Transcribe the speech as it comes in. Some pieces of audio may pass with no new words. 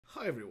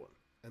Hi everyone,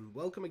 and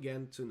welcome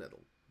again to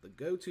Nettle, the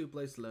go-to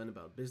place to learn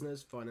about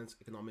business, finance,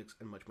 economics,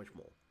 and much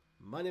more.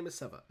 My name is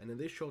Seva, and in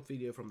this short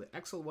video from the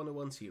Excel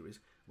 101 series,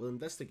 we'll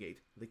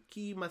investigate the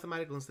key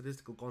mathematical and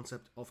statistical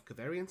concept of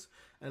covariance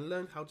and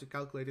learn how to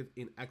calculate it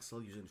in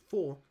Excel using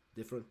 4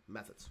 different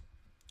methods.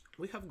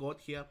 We have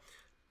got here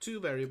two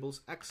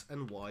variables, x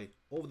and y,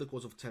 over the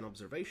course of 10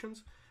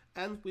 observations,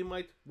 and we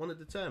might want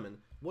to determine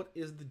what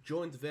is the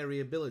joint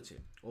variability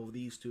of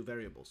these two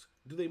variables.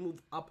 Do they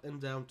move up and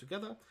down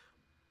together?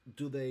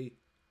 Do they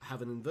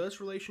have an inverse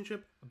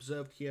relationship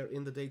observed here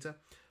in the data,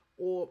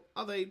 or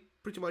are they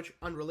pretty much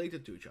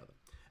unrelated to each other?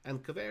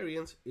 And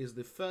covariance is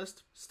the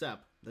first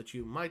step that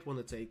you might want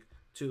to take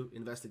to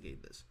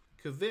investigate this.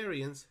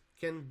 Covariance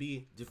can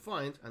be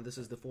defined, and this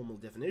is the formal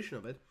definition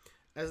of it,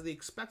 as the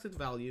expected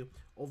value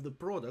of the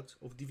product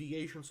of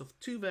deviations of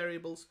two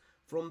variables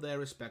from their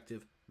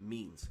respective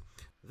means.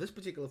 This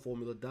particular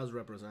formula does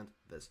represent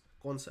this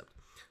concept.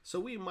 So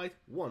we might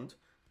want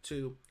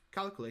to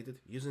calculate it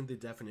using the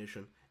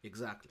definition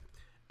exactly.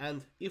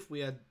 And if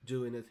we are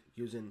doing it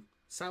using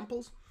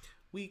samples,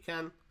 we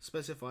can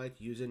specify it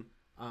using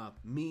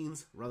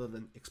means rather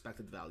than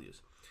expected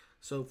values.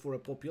 So for a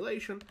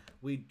population,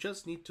 we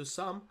just need to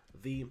sum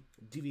the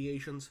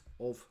deviations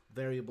of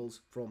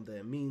variables from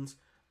their means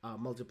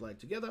multiplied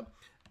together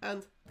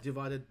and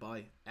divided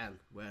by n,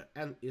 where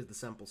n is the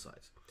sample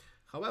size.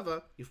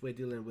 However, if we're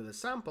dealing with a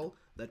sample,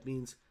 that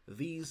means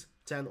these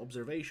 10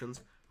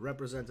 observations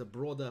represent a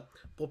broader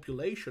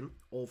population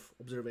of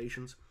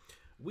observations.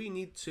 We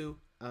need to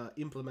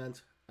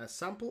implement a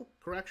sample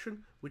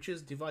correction, which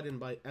is divided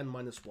by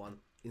n-1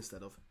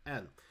 instead of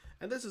n.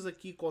 And this is a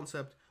key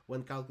concept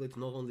when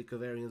calculating not only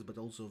covariance but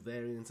also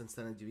variance and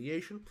standard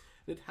deviation.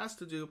 It has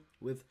to do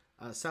with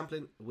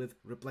sampling with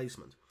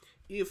replacement.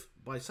 If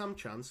by some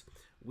chance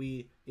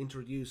we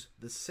introduce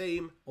the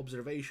same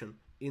observation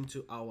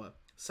into our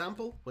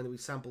sample, when we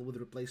sample with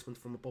replacement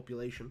from a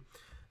population,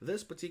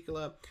 this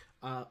particular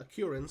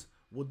occurrence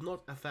would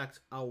not affect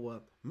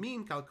our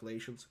mean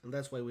calculations, and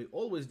that's why we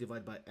always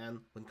divide by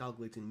n when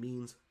calculating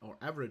means or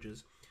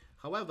averages.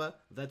 However,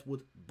 that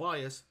would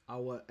bias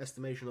our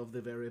estimation of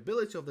the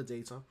variability of the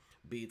data,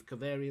 be it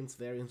covariance,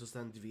 variance, or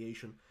standard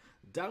deviation,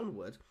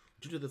 downward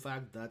due to the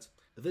fact that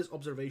this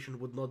observation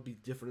would not be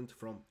different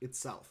from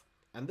itself.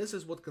 And this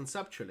is what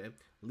conceptually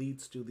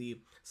leads to the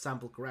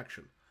sample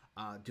correction,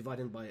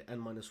 dividing by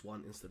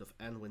n-1 instead of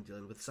n when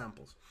dealing with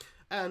samples.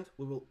 And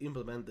we will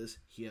implement this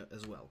here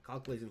as well,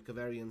 calculating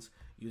covariance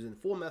using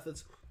 4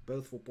 methods,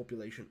 both for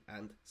population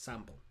and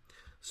sample.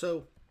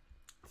 So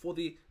for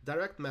the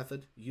direct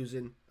method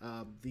using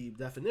the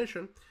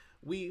definition,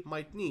 we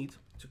might need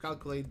to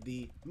calculate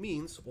the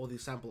means or the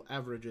sample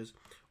averages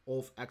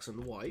of x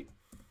and y.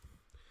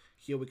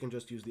 Here we can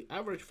just use the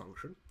average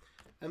function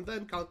and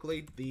then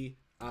calculate the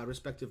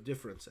respective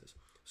differences.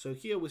 So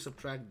here we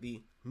subtract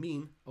the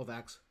mean of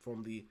x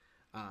from the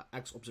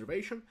x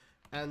observation,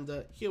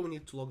 and here we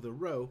need to log the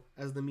row,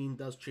 as the mean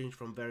does change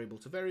from variable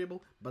to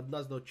variable, but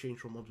does not change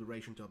from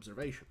observation to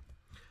observation.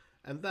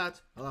 And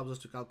that allows us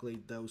to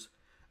calculate those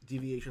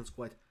deviations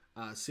quite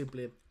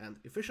simply and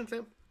efficiently.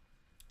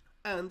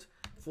 And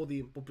for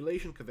the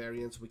population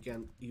covariance, we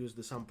can use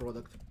the sum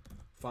product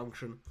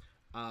function,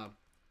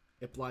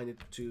 applying it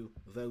to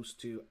those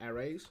two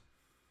arrays,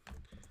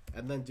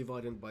 and then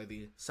dividing by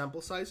the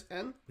sample size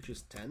n, which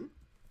is 10.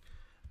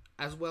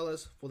 As well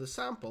as for the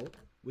sample,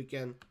 we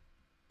can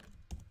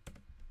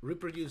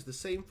reproduce the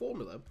same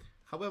formula,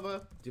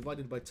 however,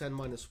 divided by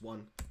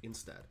 10-1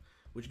 instead,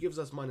 which gives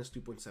us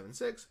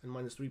 -2.76 and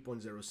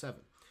 -3.07.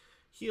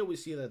 Here we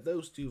see that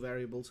those two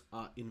variables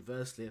are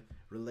inversely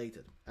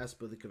related as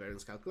per the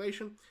covariance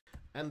calculation,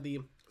 and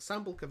the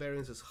sample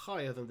covariance is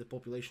higher than the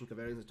population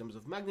covariance in terms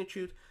of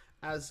magnitude,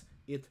 as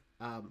it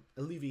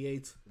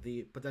alleviates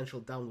the potential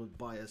downward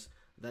bias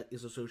that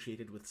is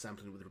associated with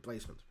sampling with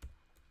replacement.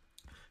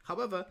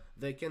 However,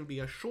 there can be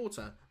a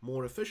shorter,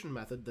 more efficient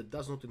method that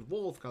does not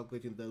involve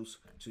calculating those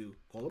two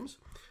columns,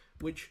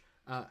 which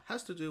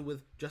has to do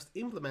with just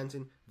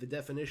implementing the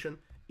definition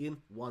in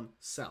one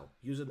cell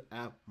using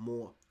a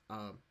more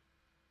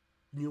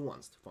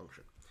nuanced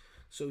function.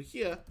 So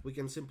here we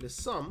can simply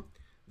sum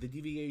the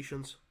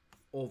deviations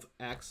of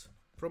x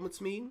from its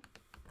mean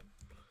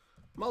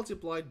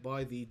multiplied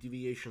by the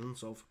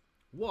deviations of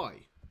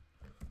y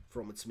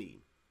from its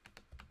mean.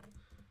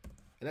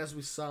 And as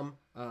we sum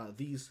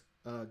these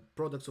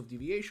products of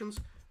deviations,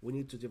 we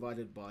need to divide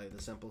it by the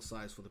sample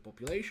size for the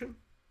population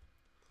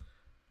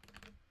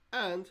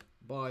and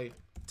by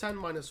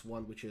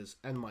 10-1, which is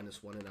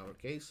n-1 in our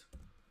case,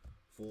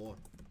 for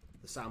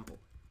the sample,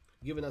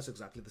 giving us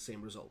exactly the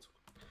same result.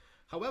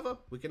 However,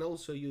 we can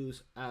also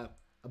use a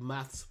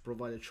maths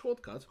provided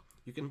shortcut.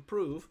 You can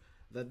prove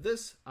that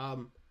this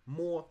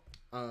more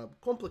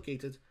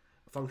complicated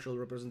functional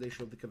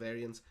representation of the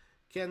covariance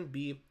can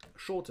be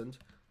shortened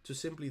to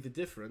simply the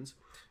difference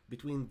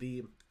between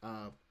the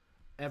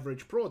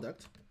average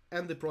product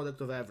and the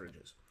product of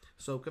averages.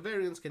 So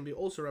covariance can be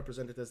also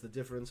represented as the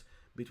difference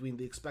between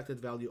the expected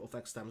value of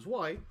x times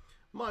y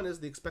minus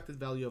the expected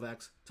value of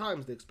x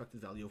times the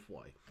expected value of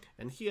y.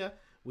 And here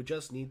we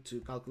just need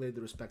to calculate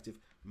the respective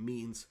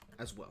means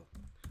as well.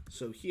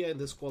 So here in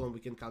this column, we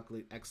can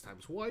calculate x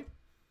times y,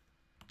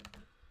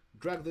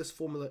 drag this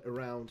formula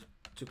around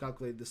to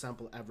calculate the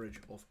sample average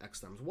of x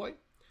times y,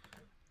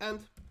 and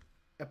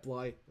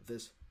apply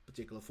this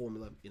particular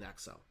formula in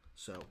Excel.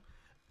 So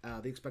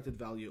the expected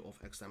value of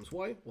x times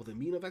y, or the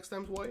mean of x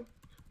times y,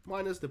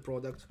 minus the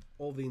product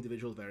of the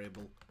individual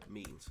variable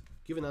means,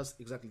 giving us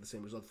exactly the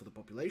same result for the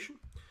population.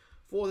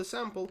 For the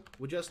sample,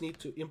 we just need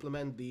to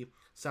implement the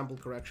sample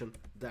correction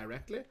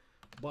directly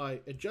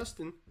by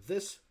adjusting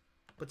this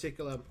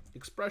particular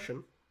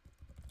expression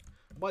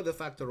by the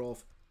factor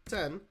of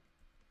 10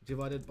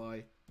 divided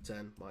by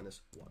 10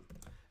 minus 1.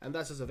 And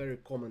that is a very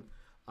common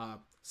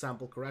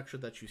sample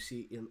correction that you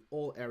see in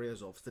all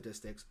areas of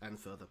statistics and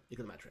further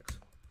econometrics,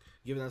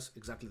 giving us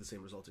exactly the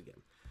same result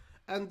again.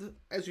 And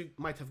as you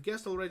might have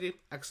guessed already,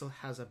 Excel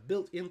has a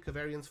built-in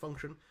covariance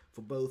function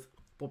for both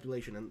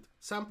population and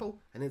sample,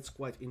 and it's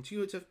quite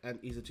intuitive and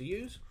easy to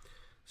use.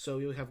 So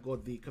you have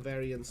got the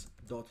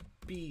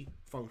COVARIANCE.P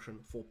function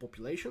for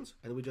populations,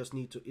 and we just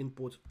need to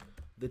input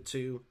the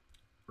two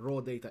raw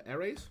data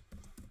arrays,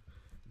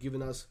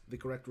 giving us the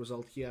correct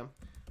result here.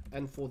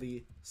 And for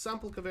the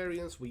sample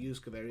covariance, we use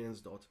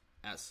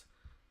COVARIANCE.S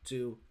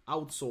to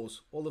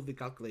outsource all of the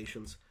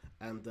calculations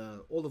and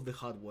all of the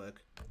hard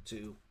work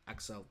to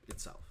Excel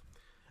itself.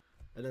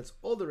 And that's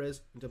all there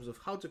is in terms of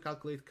how to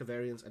calculate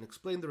covariance and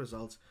explain the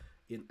results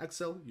in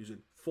Excel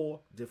using 4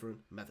 different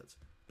methods.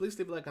 Please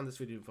leave a like on this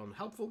video if you found it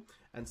helpful,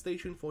 and stay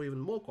tuned for even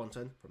more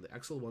content from the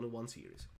Excel 101 series.